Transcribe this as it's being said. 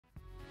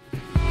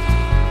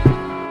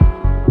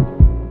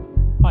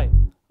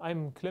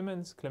I'm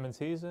Clemens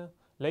Hesse,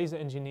 laser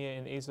engineer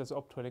in ESA's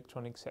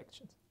Opto-electronics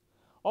section.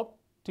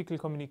 Optical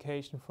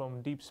communication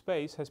from deep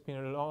space has been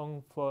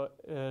around for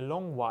a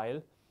long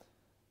while,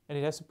 and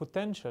it has the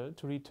potential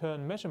to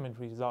return measurement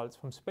results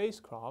from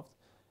spacecraft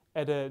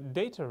at a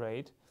data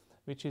rate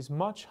which is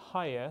much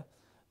higher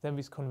than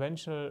with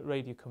conventional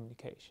radio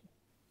communication.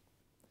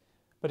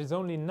 But it's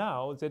only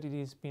now that it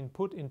has been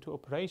put into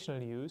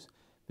operational use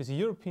with the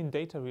European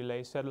Data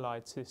Relay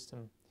satellite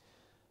system.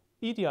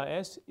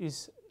 EDRS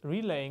is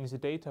relaying the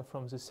data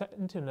from the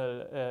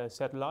Sentinel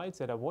satellites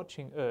that are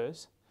watching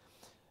Earth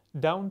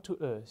down to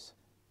Earth.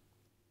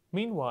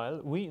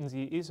 Meanwhile, we in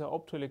the ESA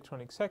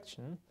Opto-electronics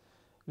section,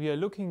 we are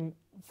looking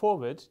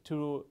forward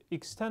to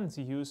extend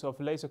the use of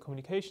laser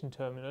communication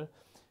terminal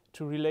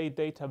to relay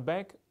data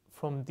back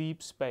from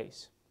deep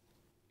space.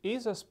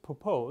 ESA's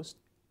proposed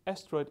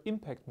Asteroid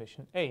impact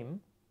mission,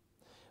 AIM,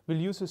 will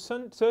use a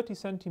 30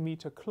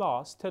 cm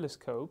class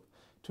telescope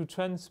to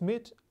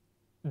transmit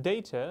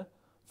data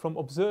from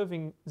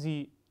observing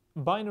the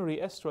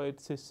binary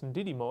asteroid system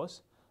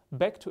Didymos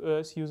back to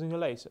Earth using a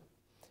laser.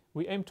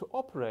 We aim to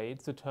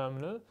operate the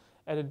terminal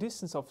at a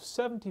distance of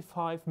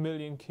 75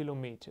 million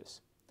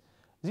kilometers.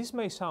 This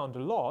may sound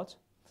a lot,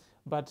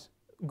 but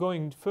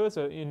going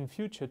further in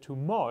future to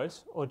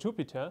Mars or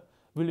Jupiter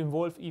will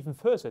involve even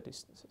further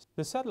distances.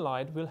 The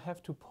satellite will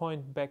have to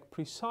point back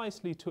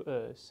precisely to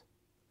Earth.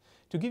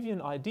 To give you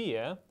an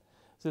idea,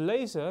 the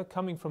laser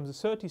coming from the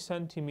 30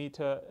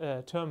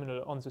 cm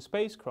terminal on the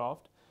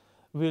spacecraft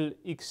will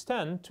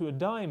extend to a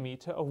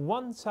diameter of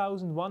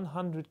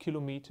 1,100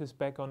 kilometers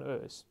back on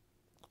Earth.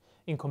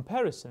 In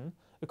comparison,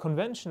 a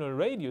conventional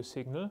radio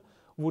signal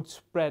would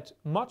spread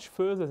much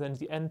further than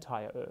the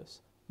entire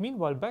Earth.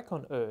 Meanwhile, back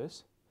on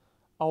Earth,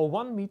 our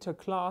 1-meter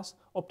class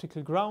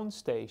optical ground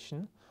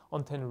station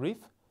on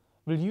Tenerife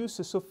will use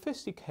a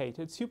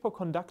sophisticated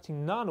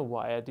superconducting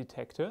nanowire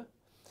detector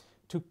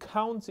to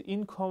count the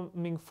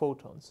incoming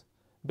photons,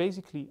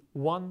 basically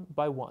one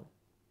by one.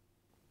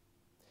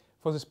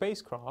 For the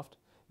spacecraft,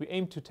 we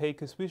aim to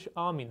take a Swiss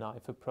Army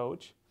knife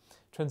approach,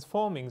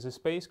 transforming the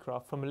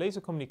spacecraft from a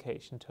laser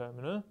communication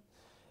terminal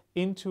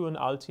into an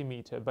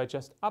altimeter by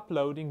just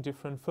uploading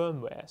different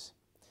firmwares.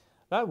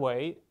 That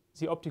way,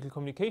 the optical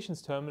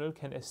communications terminal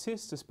can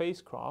assist the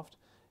spacecraft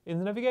in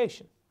the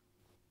navigation.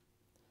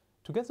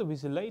 Together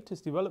with the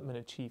latest development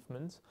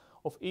achievements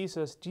of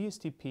ESA's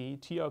GSTP,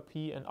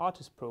 TRP and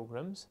ARTIS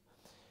programs,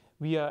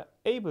 we are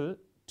able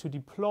to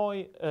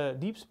deploy a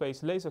deep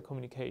space laser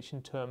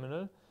communication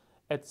terminal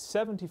at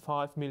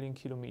 75 million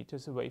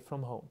kilometers away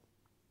from home.